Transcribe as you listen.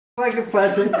Like a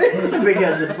pleasant,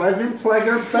 because the pleasant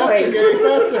plugger Faster, Gary,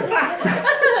 faster.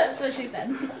 That's what she said.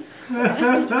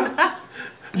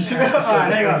 You should have.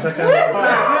 Alright, hang on.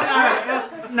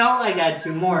 Alright, no, I got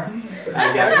two more.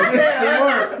 I got Two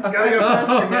more. Gotta go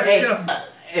faster. Hey,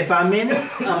 if I'm in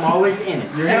it, I'm always in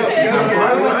it. You're in.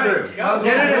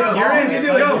 You're in. You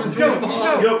do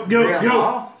it.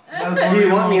 Go. Do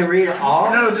you want me to read it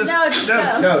all? No, just go.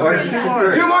 Or just Two the more.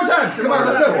 three? Two more times. Come on,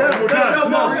 let's go.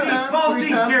 Balls deep,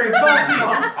 Gary. Balls deep.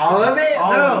 All of it?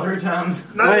 No. 3 times.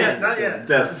 Not yet. Not yet.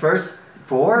 The first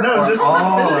 4? No, or just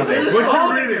all of it. What you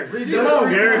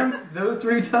reading? Those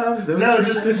three times. No,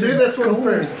 just do this one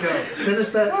first. Go.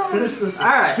 Finish that. Finish this. All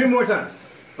right. 2 more times.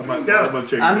 I'm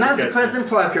not the pleasant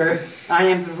plucker. I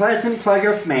am the pleasant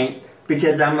plugger mate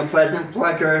because I'm a pleasant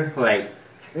plucker late.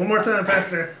 One more time,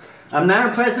 faster. I'm not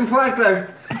a pleasant plugger.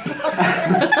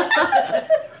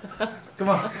 Come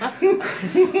on.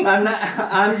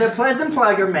 I'm the pleasant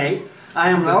plugger mate. I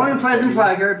am the only pleasant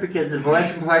plugger because the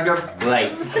pleasant plugger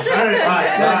late. All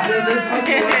right.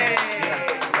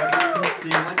 Do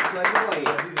you want to plug away?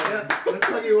 Let's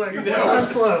plug you away. One time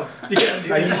slow.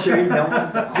 Are you sure you don't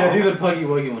want the Yeah, do the Puggy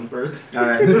Wuggy one first.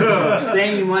 Alright.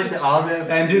 Then you want all the...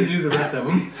 And do the rest of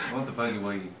them. I want the Puggy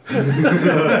Wuggy.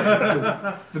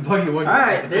 The Puggy Wuggy.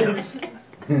 Alright, this is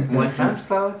 1 time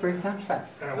slow, 3 times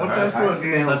fast. All right, one time slow.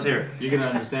 Let's hear it. You're going to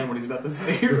understand what he's about to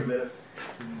say here in a minute.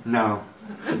 No.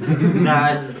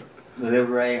 Not as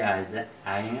liberate as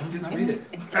I am. Just read it.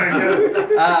 All right,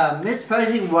 go. Miss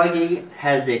Fuzzy Wuggy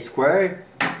has a square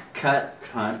cut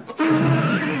punt.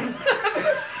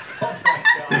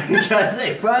 Because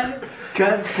a punt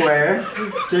cut square,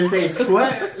 just a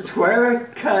square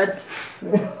cut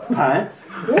punt.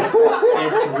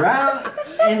 It's round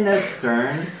in the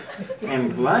stern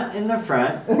and blunt in the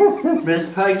front. Miss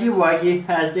Puggy Wuggy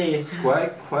has a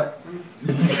square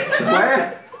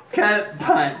cut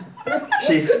punt.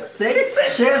 She sticks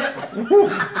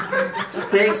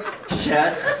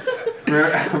shut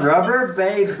rubber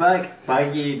bay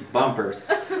buggy bumpers.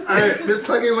 Alright, Miss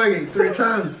Puggy Wuggy, 3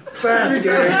 times. Fast,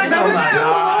 Gary. Oh my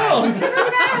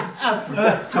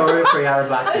god. Totally forgot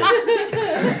about this.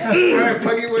 Alright,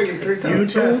 Puggy Wuggy, 3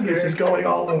 times. Fast, Gary. Is going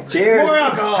all over. Cheers. More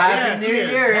alcohol. Happy New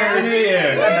Year. Happy New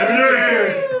Year. Happy New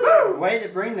Year. Way to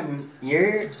bring them New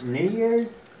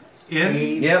Year's In?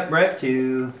 Eve Yep, right.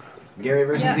 to Gary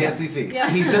versus Yeah. the FCC. Yeah.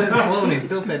 He said it slow and he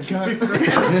still said cunt.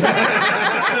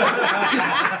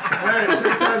 Alright, 3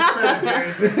 times fast,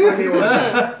 Gary. Miss Puggy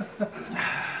Wuggy.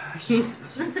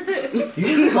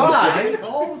 Why?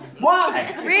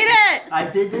 Why? Read it! I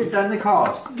did this on the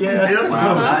calls. Yep. Well,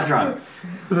 I'm not drunk.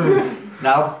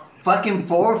 Now, fucking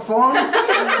 4 phones?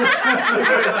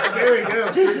 Gary,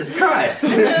 go. Jesus Christ.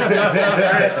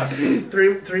 Alright,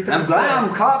 3 times I'm glad I'm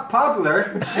fast. caught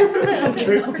popular.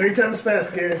 3 times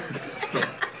fast, Gary.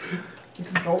 This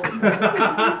is golden.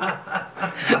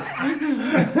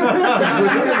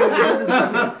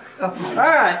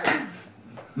 Alright.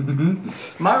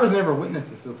 Myra's never witnessed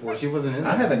this before. She wasn't in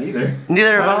there. I haven't either.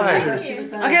 Neither have I.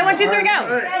 Okay, 1, 2, 3, go!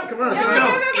 Alright, come on. Go.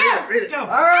 Read it.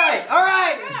 Alright.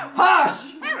 Hush.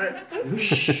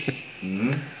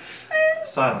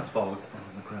 Silence falls on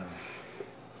the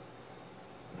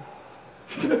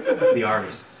ground. The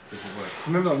artist. This is what.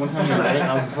 Remember that one time we were writing?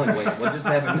 I was just like, wait, what just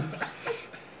happened?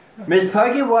 Miss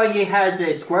Puggy Wuggy has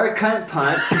a square cunt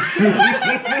punt.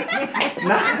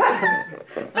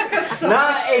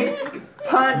 not a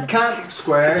punt cunt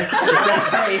square,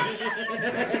 just a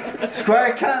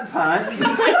square cunt punt.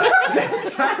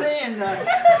 It's not in the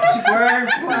square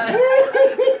punt.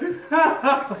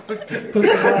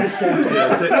 Before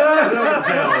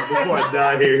I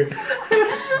die here.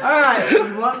 Alright,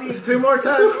 you want me 2 more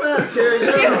times fast, Gary.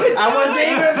 Go. I wasn't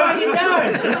even fucking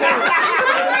done.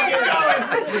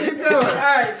 Keep going.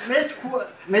 Alright,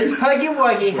 Miss Puggy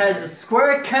Wuggy has a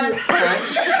square cunt punt.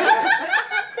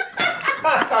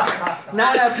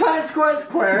 Not a punt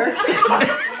square.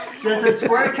 Just a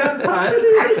square cunt punt.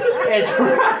 It's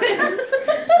running.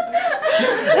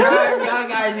 Y'all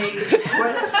gotta need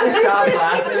stop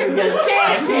laughing because I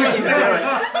can't even do it.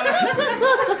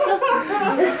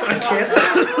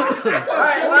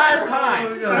 Alright, last time.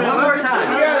 One more time.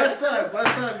 Yeah,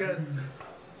 last time, guys.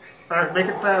 Alright, make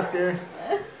it fast, Gary.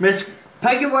 Miss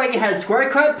Puggy Wuggy has square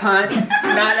cut punt,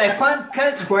 not a punt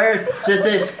cut square, just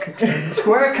a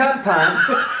square cut punt.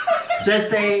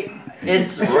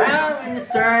 It's round in the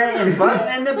stern and blunt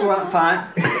in the blunt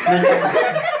punt.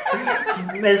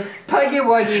 Miss Puggy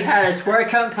Wuggy had a square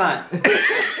cut punt.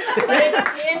 Stick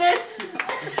in this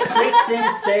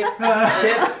 6-inch steak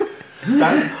chip,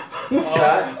 stunt,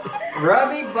 shot,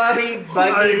 rubby bubby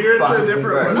buggy. You're into a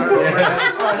different one. Alright.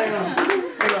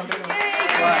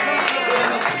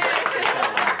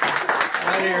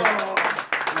 here.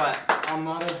 What? I'm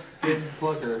not a big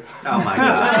plucker. Oh my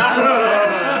god.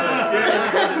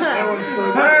 That one's so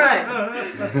All good. right.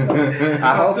 I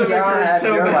hope y'all had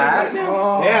your laughs.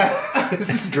 Oh. Yeah, this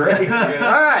is great.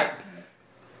 All right.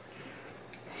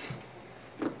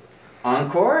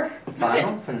 Encore?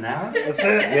 Final finale? That's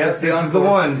it. Yes, this is the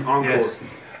one. Yes.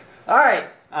 All right.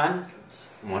 I'm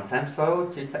 1 time slow,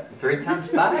 3 times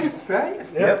fast, right?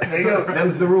 Yep, there you go.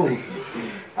 Them's the rules.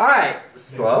 All right.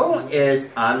 Slow is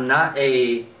I'm not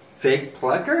a fig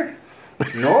plucker,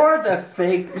 nor the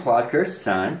fig plucker's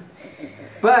son,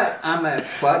 but I'm a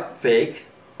pluck fig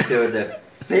till the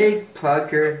fig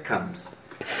plucker comes.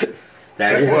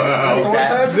 That is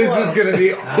This is gonna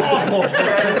be awful.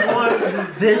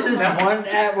 This is one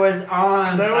that was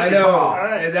on. That was I know. All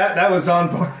right. That was on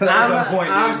point. That was on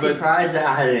point, I'm dude, but surprised that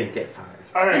I didn't get fired.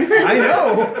 All right. I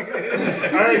know.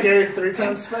 All right, Gary. 3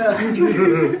 times fast.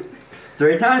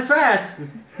 3 times fast.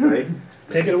 Right.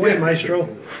 Take it away, Maestro. All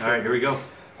right, here we go.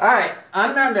 All right.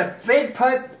 I'm not the fig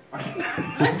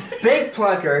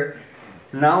plucker,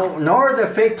 no, nor the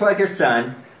fig plucker's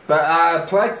son, but I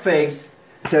pluck figs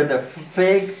till the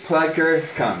fig plucker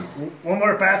comes. One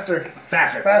more faster.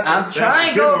 Faster. Faster. I'm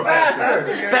trying to go faster.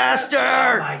 Gary. Oh Faster.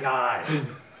 my god.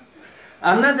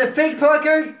 I'm not the fig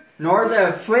plucker, nor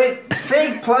the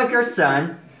fig plucker's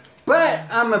son, but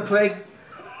I'm a plucker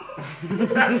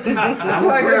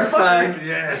fig.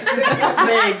 Yes.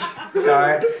 Fig.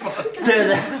 Sorry. Till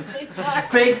the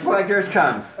fig pluckers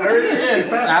comes. All right, yeah,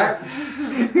 faster.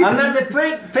 I'm not the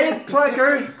fig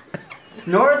plucker,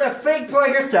 nor the fig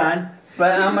plugger's son,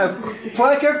 but I'm a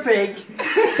plucker fig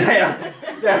till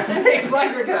the fig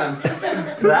plucker comes.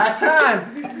 Last time.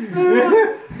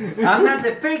 I'm not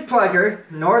the fig plucker,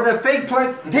 nor the fig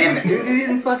plug. Damn it, dude, you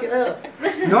didn't fuck it up.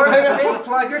 Nor the fig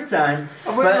plugger's son,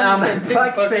 but I'm a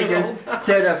pluck figure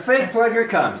till the fig plugger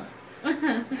comes.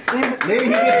 Maybe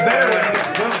he gets better when